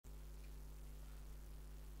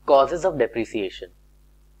Causes of depreciation.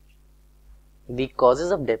 The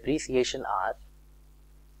causes of depreciation are: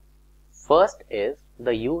 first is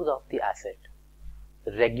the use of the asset.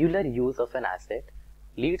 Regular use of an asset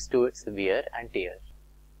leads to its wear and tear.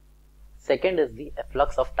 Second is the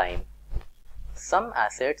efflux of time. Some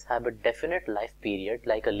assets have a definite life period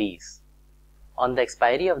like a lease. On the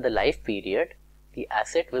expiry of the life period, the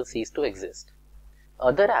asset will cease to exist.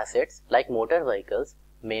 Other assets like motor vehicles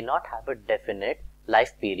may not have a definite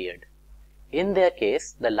life period. In their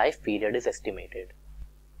case, the life period is estimated.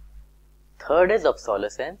 Third is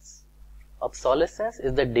obsolescence. Obsolescence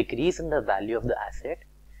is the decrease in the value of the asset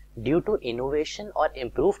due to innovation or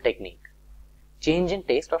improved technique, change in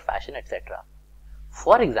taste or fashion, etc.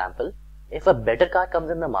 For example, if a better car comes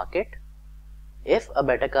in the market,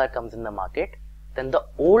 then the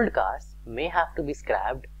old cars may have to be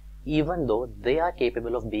scrapped even though they are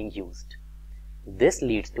capable of being used. This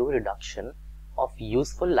leads to reduction of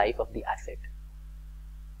useful life of the asset.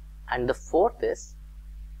 And the fourth is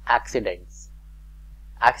accidents.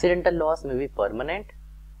 Accidental loss may be permanent,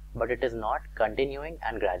 but it is not continuing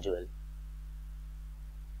and gradual.